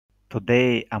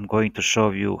Today, I'm going to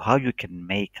show you how you can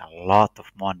make a lot of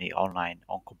money online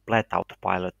on complete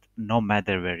autopilot, no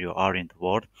matter where you are in the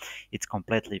world. It's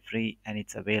completely free and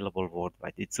it's available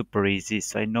worldwide. It's super easy,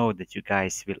 so I know that you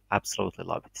guys will absolutely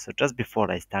love it. So just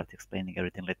before I start explaining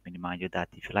everything, let me remind you that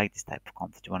if you like this type of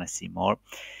content, you want to see more,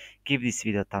 give this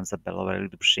video a thumbs up below, I really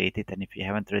appreciate it. And if you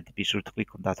haven't already, be sure to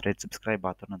click on that red subscribe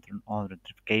button and turn on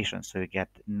notifications so you get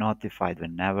notified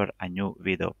whenever a new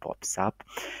video pops up.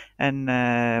 And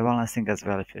one last thing as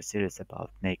well, if you're serious about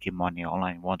making money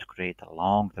online, want to create a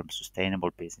long-term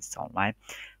sustainable business online,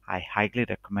 I highly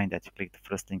recommend that you click the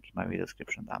first link in my video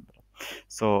description down below.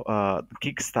 So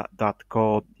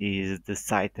Kickstart.co is the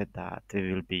site that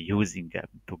we will be using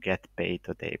to get paid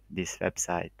today. This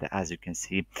website, as you can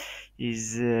see,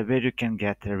 is where you can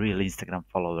get real Instagram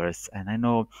followers. And I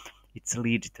know it's a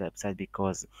legit website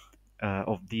because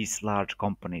of these large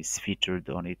companies featured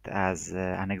on it as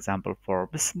an example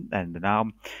Forbes. And now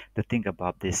the thing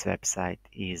about this website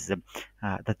is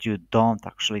that you don't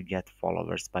actually get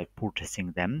followers by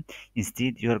purchasing them.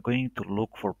 Instead, you are going to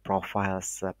look for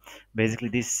profiles. Basically,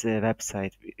 this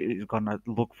website is gonna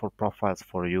look for profiles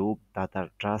for you that are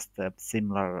just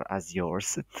similar as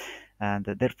yours, and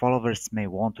their followers may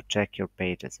want to check your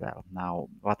page as well. Now,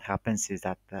 what happens is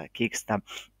that Kickstarter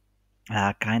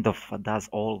kind of does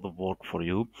all the work for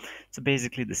you. So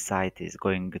basically, the site is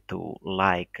going to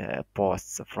like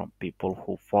posts from people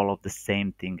who follow the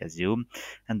same thing as you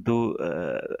and do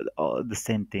the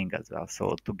same thing as well.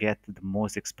 So to get the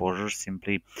most exposure,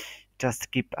 simply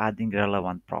just keep adding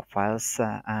relevant profiles,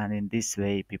 and in this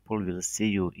way, people will see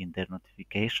you in their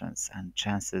notifications, and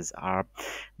chances are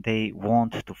they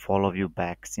want to follow you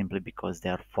back simply because they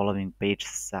are following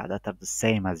pages that are the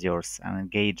same as yours and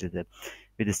engaged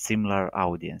with the similar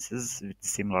audiences, with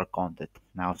similar content.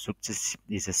 Now, success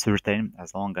is a certain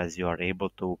as long as you are able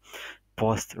to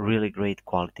post really great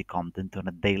quality content on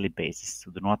a daily basis.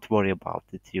 So do not worry about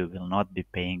it. You will not be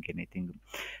paying anything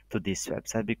to this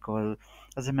website because,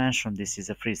 as I mentioned, this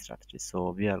is a free strategy.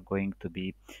 So we are going to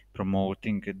be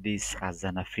promoting this as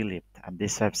an affiliate. And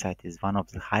this website is one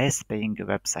of the highest paying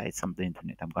websites on the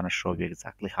internet. I'm going to show you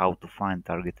exactly how to find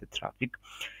targeted traffic.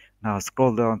 Now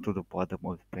scroll down to the bottom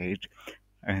of the page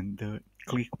and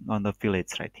click on the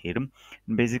affiliates right here.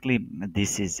 And basically,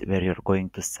 this is where you're going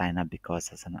to sign up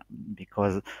because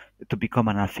to become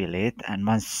an affiliate. And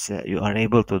once you are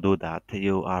able to do that,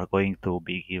 you are going to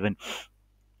be given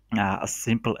a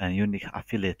simple and unique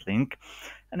affiliate link,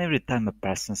 and every time a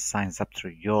person signs up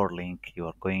through your link, you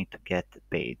are going to get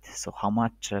paid. So how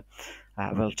much?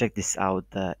 Well, check this out.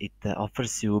 It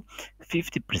offers you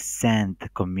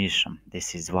 50% commission.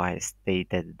 This is why I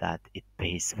stated that it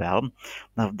pays well.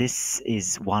 Now, this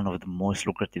is one of the most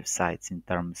lucrative sites in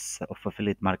terms of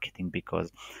affiliate marketing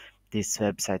because this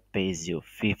website pays you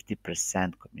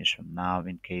 50% commission. Now,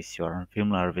 in case you are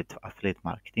unfamiliar with affiliate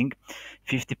marketing,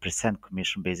 50%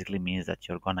 commission basically means that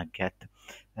you're gonna get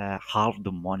half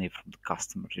the money from the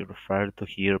customer you referred to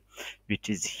here, which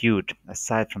is huge.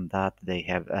 Aside from that, they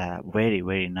have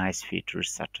very nice features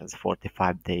such as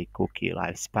 45-day cookie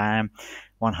lifespan,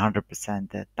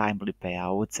 100% timely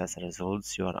payouts. As a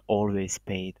result, you are always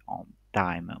paid on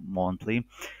time monthly.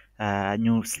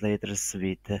 Newsletters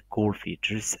with cool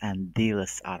features and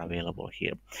deals are available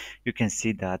here. You can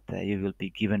see that you will be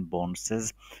given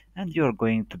bonuses and you're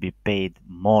going to be paid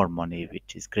more money,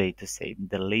 which is great to say.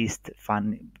 The least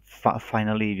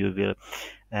finally, you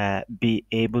will be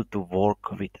able to work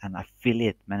with an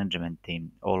affiliate management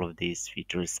team. All of these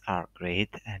features are great,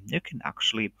 and you can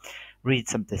actually read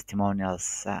some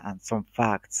testimonials and some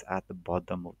facts at the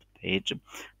bottom of the page.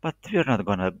 But we're not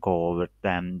gonna go over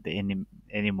them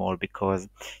anymore because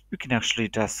you can actually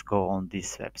just go on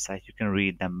this website. You can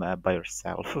read them by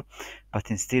yourself.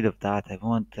 But instead of that, I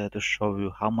want to show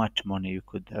you how much money you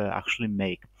could actually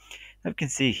make. You can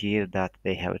see here that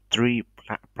they have three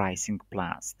pricing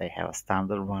plans. They have a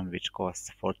standard one which costs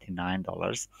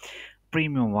 $49,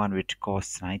 premium one which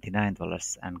costs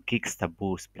 $99, and Kickstarter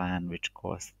Boost plan which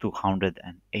costs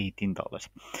 $218. So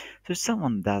if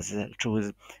someone does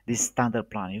choose this standard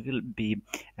plan, you will be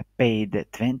paid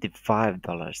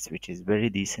 $25, which is very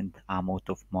decent amount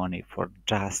of money for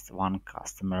just one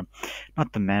customer.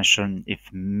 Not to mention if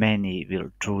many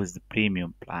will choose the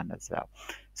premium plan as well.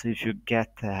 So if you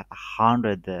get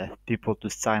 100 people to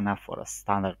sign up for a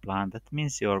standard plan, that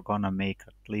means you're gonna make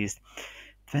at least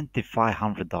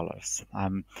 $2,500.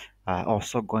 I'm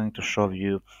also going to show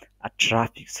you a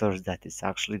traffic source that is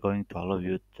actually going to allow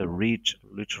you to reach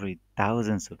literally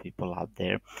thousands of people out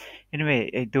there. Anyway,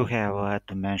 I do have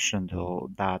to mention though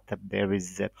that there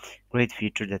is a great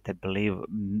feature that I believe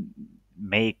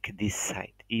make this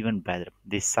site even better.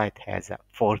 This site has a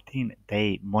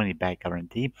 14-day money back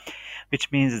guarantee,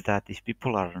 which means that if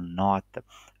people are not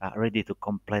ready to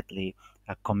completely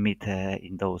commit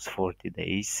in those 40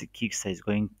 days, Kickstarter is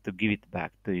going to give it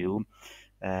back to you.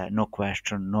 No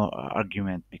question, no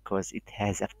argument, because it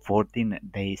has a 14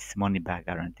 days money back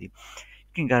guarantee.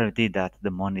 You can guarantee that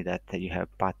the money that you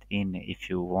have put in, if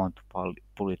you want to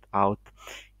pull it out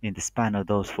in the span of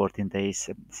those 14 days,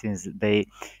 since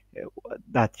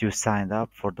that you signed up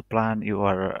for the plan, you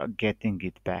are getting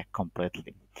it back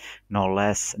completely, no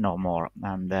less, no more.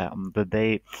 And on the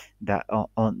day that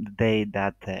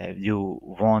you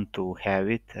want to have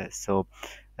it,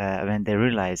 when they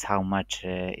realize how much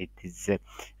it is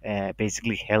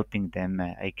basically helping them,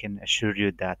 I can assure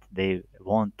you that they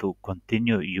want to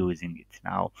continue using it.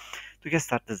 Now, to get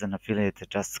started as an affiliate,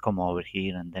 just come over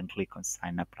here and then click on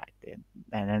sign up right there,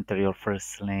 and enter your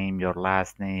first name, your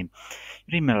last name,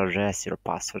 your email address, your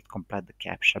password. Complete the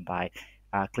captcha by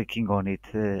clicking on it.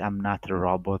 I'm not a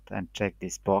robot, and check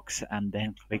this box, and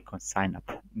then click on sign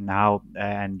up now.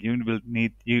 And you will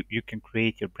need you can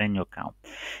create your brand new account.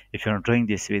 If you're enjoying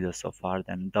this video so far,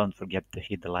 then don't forget to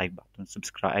hit the like button,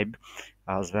 subscribe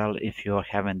as well if you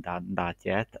haven't done that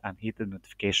yet, and hit the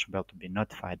notification bell to be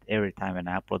notified every time when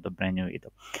I upload a brand new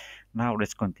video. Now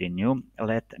let's continue.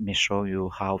 Let me show you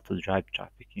how to drive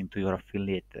traffic into your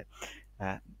affiliate.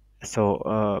 Uh,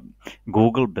 so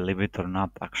Google, believe it or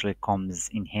not, actually comes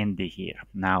in handy here.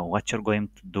 Now, what you're going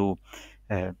to do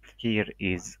here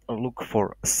is look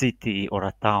for a city or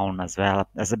a town as well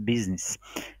as a business.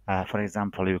 For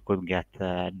example, you could get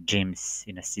gyms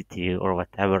in a city or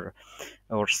whatever,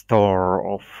 or store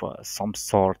of some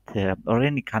sort, or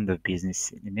any kind of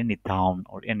business in any town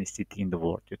or any city in the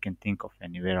world. You can think of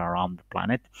anywhere around the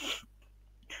planet.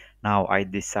 Now I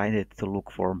decided to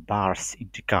look for bars in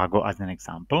Chicago as an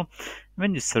example.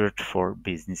 When you search for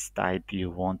business type, you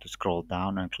want to scroll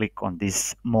down and click on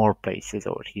these more places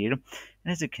over here.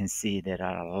 And as you can see, there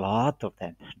are a lot of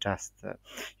them. Just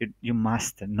you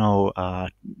must know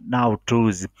now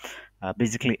choose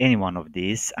basically any one of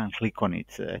these and click on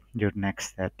it. Your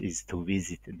next step is to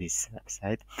visit this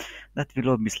website. That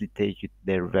will obviously take you to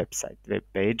their web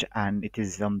page, and it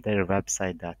is on their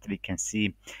website that we can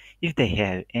see if they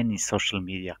have any social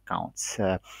media accounts.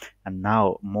 And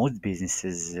now most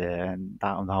businesses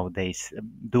nowadays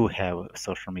do have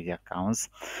social media accounts,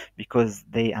 because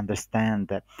they understand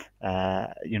that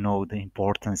the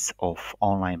importance of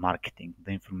online marketing.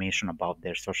 The information about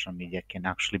their social media can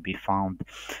actually be found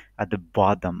at the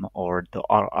bottom or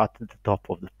at the top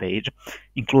of the page,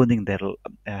 including their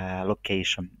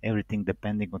location, everything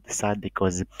depending on the site,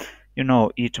 because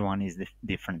each one is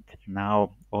different.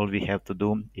 Now all we have to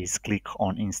do is click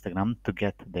on Instagram to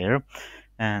get there.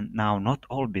 And now not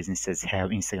all businesses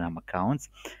have Instagram accounts,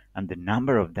 and the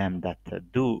number of them that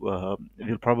do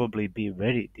will probably be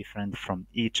very different from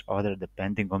each other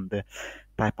depending on the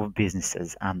type of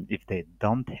businesses. And if they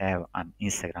don't have an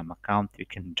Instagram account, you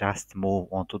can just move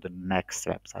on to the next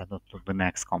website or to the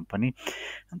next company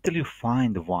until you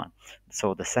find one.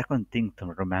 So the second thing to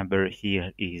remember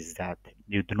here is that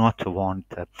you do not want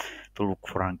to look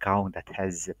for an account that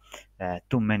has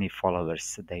too many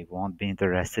followers. They won't be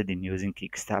interested in using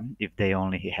Kickstarter if they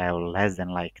only have less than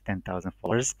like 10,000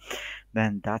 followers.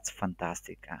 Then that's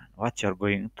fantastic. And what you're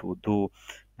going to do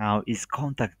now is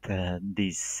contact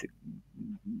these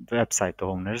website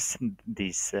owners,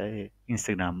 these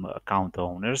Instagram account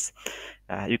owners.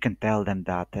 You can tell them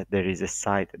that there is a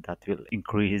site that will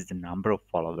increase the number of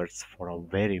followers for a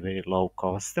very, very low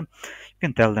cost. You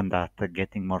can tell them that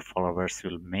getting more followers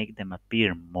will make them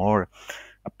appear more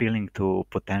appealing to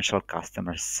potential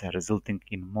customers, resulting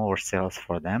in more sales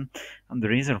for them. And the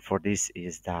reason for this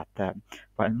is that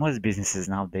while most businesses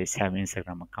nowadays have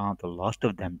Instagram account, a lot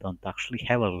of them don't actually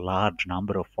have a large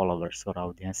number of followers or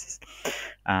audiences.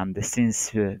 And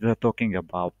since we're talking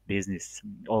about business,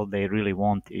 all they really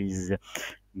want is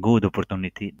good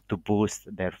opportunity to boost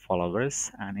their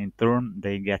followers, and in turn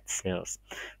they get sales.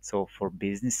 So for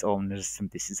business owners,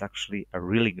 this is actually a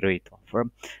really great offer,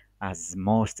 as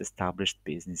most established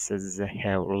businesses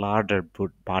have larger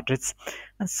budgets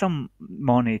and some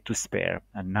money to spare.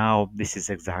 And now this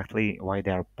is exactly why they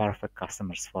are perfect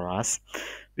customers for us.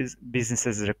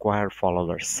 Businesses require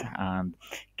followers, and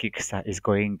Kickstarter is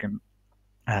going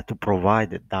to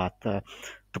provide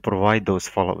those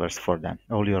followers for them.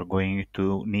 All you're going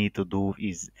to need to do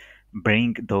is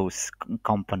bring those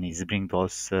companies, bring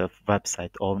those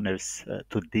website owners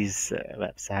to this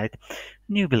website,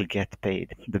 and you will get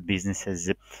paid. The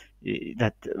businesses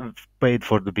that paid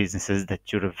for the businesses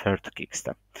that you refer to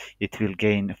Kickstarter. It will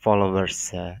gain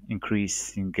followers,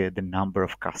 increasing the number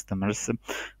of customers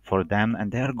for them,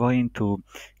 and they are going to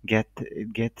get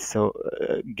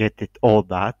get it all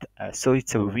that. So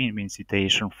it's a win-win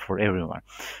situation for everyone.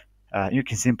 You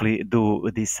can simply do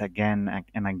this again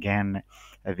and again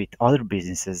with other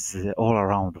businesses all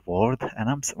around the world, and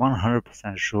I'm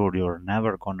 100% sure you're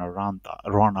never gonna run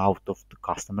out of the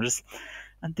customers.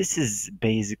 And this is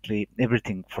basically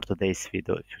everything for today's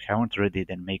video. If you haven't already,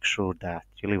 then make sure that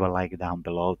you leave a like down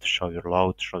below to show your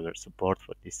love, to show your support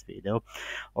for this video.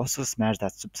 Also smash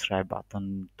that subscribe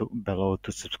button below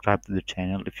to subscribe to the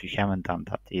channel if you haven't done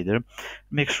that either.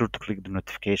 Make sure to click the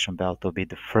notification bell to be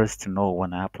the first to know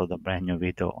when I upload a brand new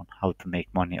video on how to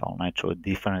make money online through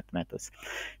different methods.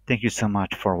 Thank you so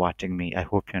much for watching me. I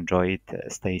hope you enjoy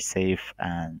it. Stay safe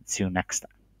and see you next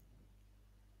time.